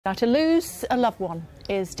Now, to lose a loved one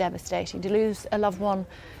is devastating. To lose a loved one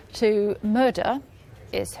to murder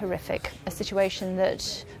is horrific. A situation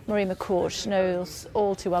that Marie McCourt knows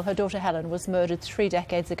all too well. Her daughter Helen was murdered 3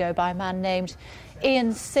 decades ago by a man named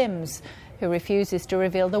Ian Sims, who refuses to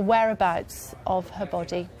reveal the whereabouts of her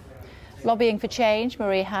body. Lobbying for change,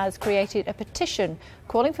 Marie has created a petition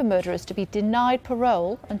calling for murderers to be denied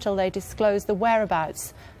parole until they disclose the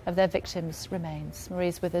whereabouts of their victims' remains.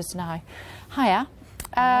 Marie's with us now. Hiya.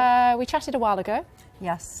 We chatted a while ago.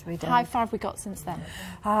 Yes, we did. How far have we got since then?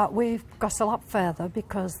 We've got a lot further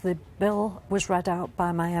because the bill was read out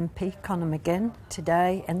by my MP, Conor McGinn,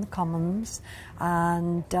 today in the Commons,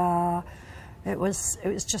 and it was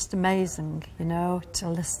just amazing, you know, to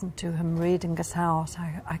listen to him reading us out.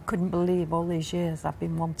 I couldn't believe all these years I've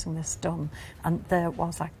been wanting this done, and there it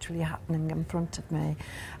was actually happening in front of me,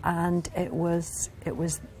 and it was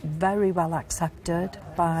very well accepted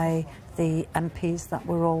by the MPs that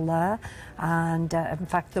were all there, and in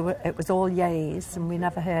fact it was all yeas, and we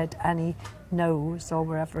never heard any no's, or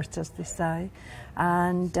wherever it is they say,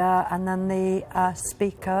 and then the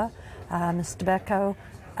Speaker, Mr Bercow,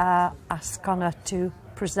 asked Conor to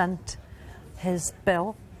present his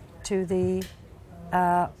bill to the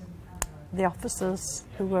officers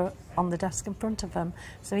who were on the desk in front of him.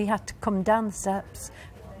 So he had to come down the steps,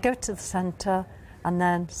 go to the centre, and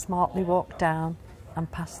then smartly walk down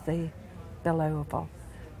and pass the bill over.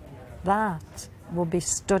 That will be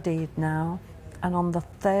studied now, and on the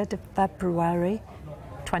 3rd of February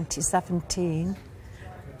 2017,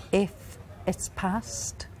 if it's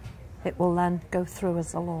passed, it will then go through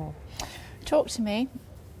as a law. Talk to me,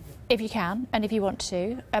 if you can, and if you want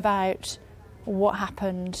to, about what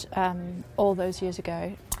happened all those years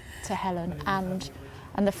ago to Helen, and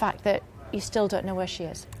the fact that you still don't know where she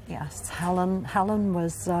is. Yes, Helen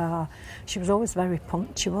was, she was always very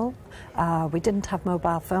punctual. We didn't have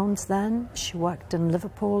mobile phones then. She worked in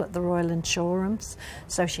Liverpool at the Royal Insurance,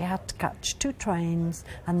 so she had to catch 2 trains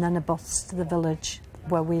and then a bus to the village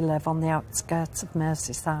where we live on the outskirts of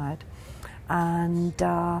Merseyside. And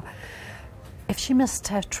if she missed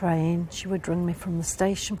her train, she would ring me from the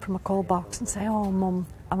station from a call box and say, "Oh, Mum,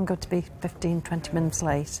 I'm going to be 15-20 minutes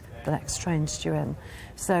late. The next train's due in."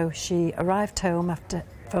 So she arrived home after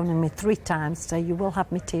phoning me 3 times to say, "You will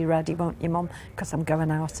have me tea ready, won't you, Mum? Because I'm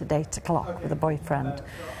going out at 8 o'clock with a boyfriend."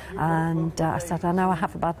 And I said, "I know I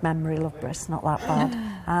have a bad memory, love, but it's not that bad."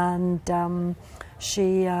 And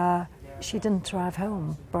she didn't arrive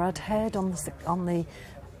home, but I'd heard on the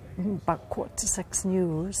about 5:45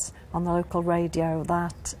 news on the local radio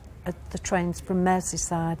that the trains from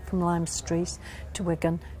Merseyside, from Lime Street to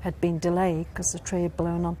Wigan, had been delayed because the tree had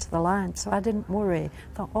blown onto the line. So I didn't worry.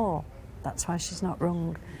 I thought, oh, that's why she's not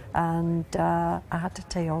rung. And I had a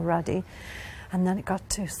tea already. And then it got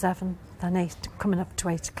to 7, then 8, coming up to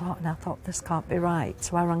 8 o'clock, and I thought, this can't be right.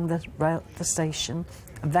 So I rang the station,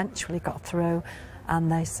 eventually got through,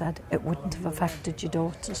 and they said it wouldn't have affected your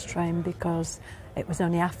daughter's train because it was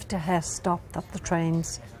only after her stop that the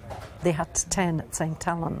trains, they had to turn at St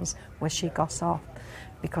Helens where she got off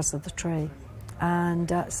because of the tree.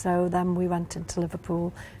 And so then we went into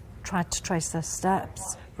Liverpool, tried to trace their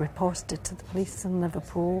steps, reported it to the police in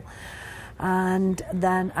Liverpool, and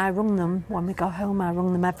then I rung them when we got home. I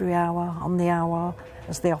rung them every hour on the hour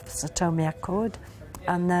as the officer told me I could,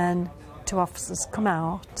 and then 2 officers come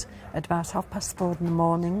out at about 4:30 in the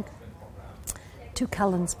morning, took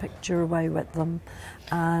Helen's picture away with them.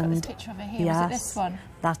 And got this picture of her here, yes, was it this one?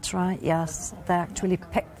 That's right, yes. They actually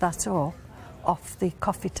picked that up off the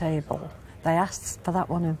coffee table. They asked for that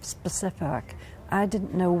one in specific. I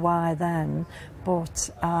didn't know why then,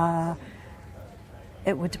 but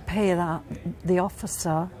it would appear that the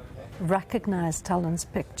officer recognised Helen's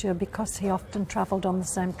picture because he often travelled on the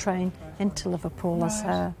same train into Liverpool as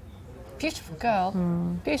her. Beautiful girl,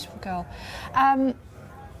 beautiful girl.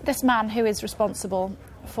 This man who is responsible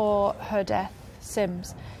for her death,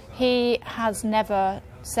 Sims, he has never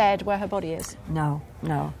said where her body is. No,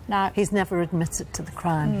 no. Now, he's never admitted to the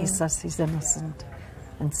crime. He says he's innocent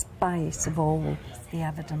in spite of all the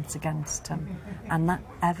evidence against him. And that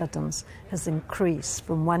evidence has increased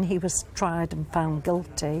from when he was tried and found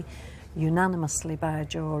guilty unanimously by a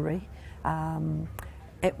jury.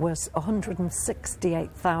 It was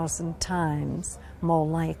 168,000 times more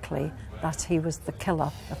likely that he was the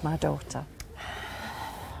killer of my daughter.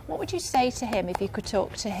 What would you say to him if you could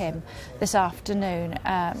talk to him this afternoon,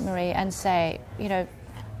 Marie, and say, you know,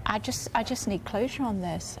 I just need closure on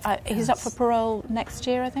this. He's up for parole next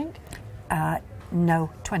year, I think?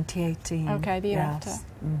 No, 2018. Okay, the year after.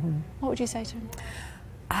 Mm-hmm. What would you say to him?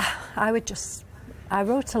 I would just I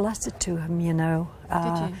wrote a letter to him, you know.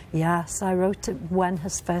 Did you? Yes, I wrote it when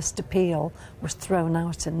his first appeal was thrown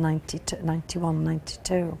out in 91,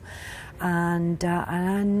 92. And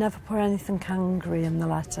I never put anything angry in the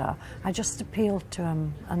letter. I just appealed to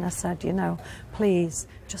him and I said, you know, please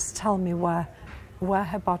just tell me where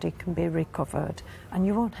her body can be recovered, and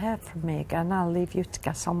you won't hear from me again. I'll leave you to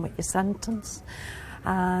get on with your sentence.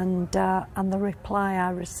 And the reply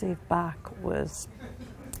I received back was,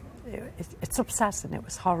 it's upsetting. It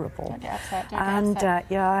was horrible. Don't get upset, don't And get upset.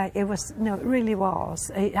 yeah, it was. No, it really was.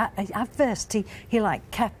 At first, he like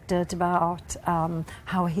kept it about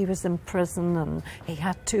how he was in prison and he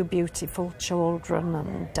had 2 beautiful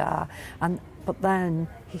children, but then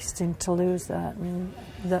he seemed to lose it. And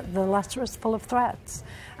the letter is full of threats,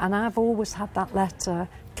 and I've always had that letter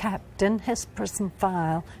kept in his prison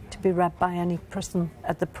file to be read by any prison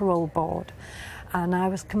at the parole board. And I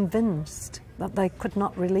was convinced that they could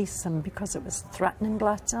not release him because it was a threatening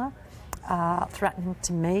letter, threatening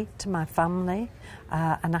to me, to my family,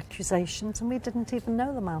 and accusations, and we didn't even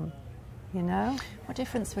know the man, you know. What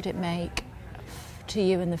difference would it make to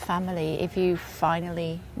you and the family if you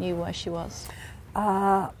finally knew where she was?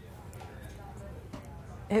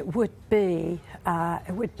 It would be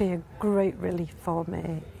a great relief for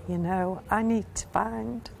me, you know. I need to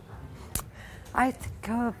find. I think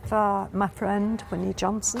of my friend Winnie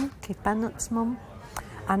Johnson, Keith Bennett's mum,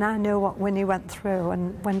 and I know what Winnie went through.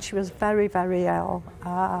 And when she was very, very ill,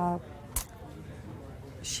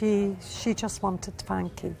 she just wanted to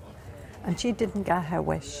find Keith, and she didn't get her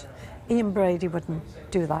wish. Ian Brady wouldn't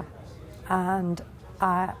do that, and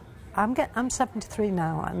I'm 73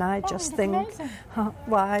 now, and I just think,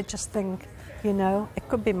 well, I just think, you know, it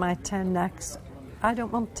could be my turn next. I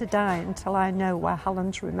don't want to die until I know where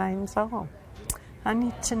Helen's remains are. I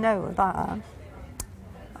need to know that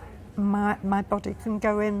my body can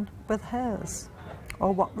go in with hers,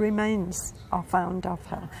 or what remains are found of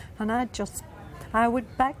her. And I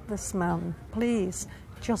would beg this man, please,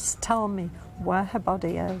 just tell me where her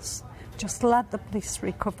body is. Just let the police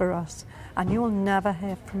recover us, and you'll never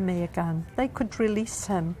hear from me again. They could release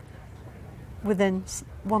him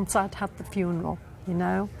once I'd had the funeral, you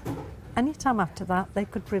know. Any time after that, they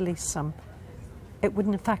could release him. It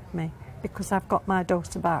wouldn't affect me, because I've got my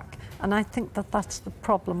daughter back. And I think that that's the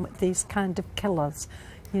problem with these kind of killers.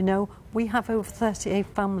 You know, we have over 38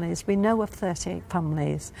 families. We know of 38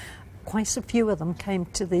 families. Quite a few of them came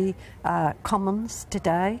to the Commons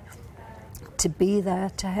today to be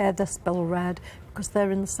there to hear this bill read, because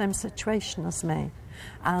they're in the same situation as me.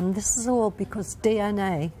 And this is all because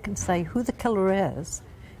DNA can say who the killer is,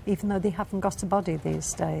 even though they haven't got a body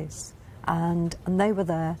these days. And they were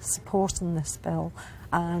there supporting this bill,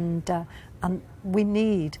 and we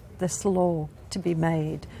need this law to be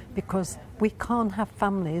made, because we can't have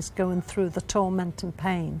families going through the torment and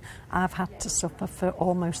pain I've had to suffer for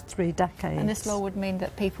almost 3 decades. And this law would mean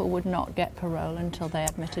that people would not get parole until they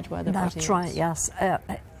admitted where the body is. That's right, yes.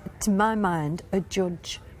 To my mind, a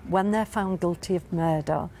judge, when they're found guilty of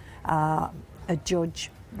murder, a judge,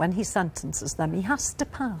 when he sentences them, he has to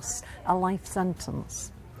pass a life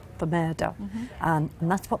sentence for murder. And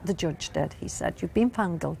that's what the judge did. He said, you've been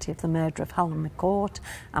found guilty of the murder of Helen McCourt,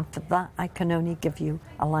 and for that I can only give you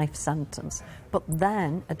a life sentence. But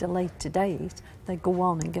then, at a later date, they go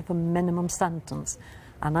on and give a minimum sentence.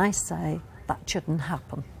 And I say that shouldn't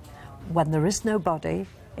happen. When there is no body,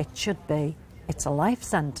 it should be, it's a life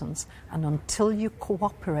sentence, and until you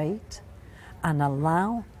cooperate and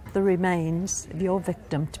allow the remains of your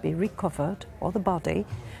victim to be recovered, or the body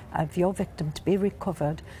of your victim to be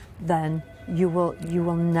recovered, then you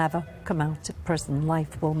will never come out of prison.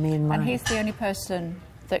 Life will mean life. And he's the only person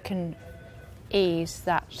that can ease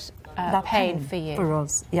that pain for you. For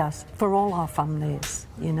us, yes, for all our families,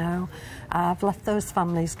 you know. I've left those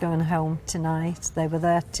families going home tonight. They were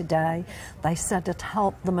there today. They said it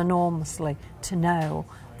helped them enormously to know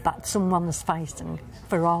that someone is fighting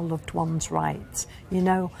for our loved ones' rights. You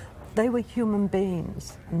know, they were human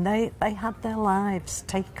beings, and they had their lives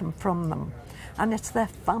taken from them. And it's their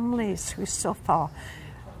families who suffer.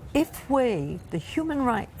 If we, the Human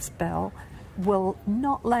Rights Bill, will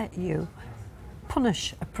not let you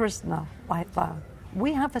punish a prisoner like that.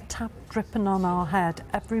 We have a tap dripping on our head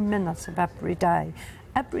every minute of every day.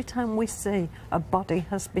 Every time we see a body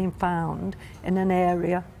has been found in an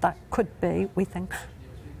area that could be, we think,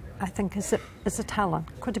 I think, is it Helen?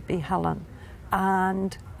 Could it be Helen?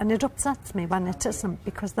 And it upsets me when it isn't,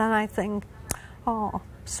 because then I think, oh,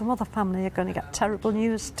 some other family are going to get terrible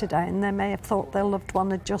news today, and they may have thought their loved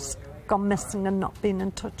one had just gone missing and not been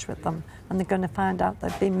in touch with them, and they're going to find out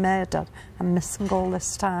they've been murdered and missing all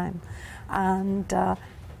this time. And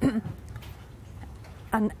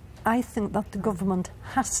And I think that the government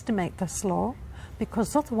has to make this law,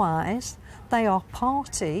 because otherwise they are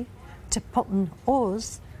party to putting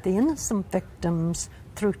us, the innocent victims,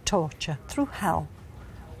 through torture, through hell.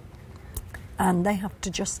 And they have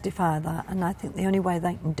to justify that, and I think the only way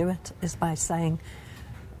they can do it is by saying,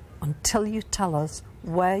 until you tell us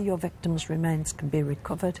where your victims' remains can be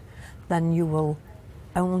recovered, then you will,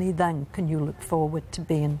 only then can you look forward to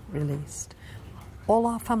being released. All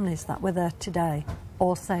our families that were there today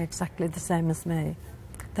all say exactly the same as me.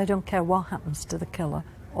 They don't care what happens to the killer.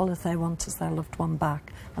 All that they want is their loved one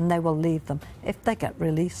back, and they will leave them. If they get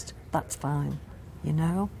released, that's fine, you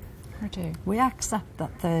know? I do. We accept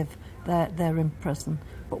that they're in prison,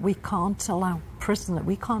 but we can't allow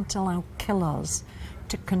killers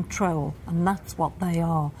to control, and that's what they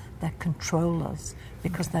are. They're controllers,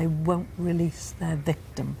 because they won't release their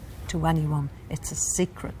victim to anyone. It's a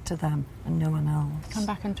secret to them and no one else. Come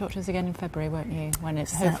back and talk to us again in February, won't you? When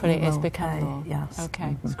it's Certainly hopefully it's will. become law. Yes.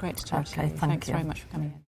 Okay, it's great to talk to you. Thanks very much for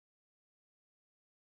coming in.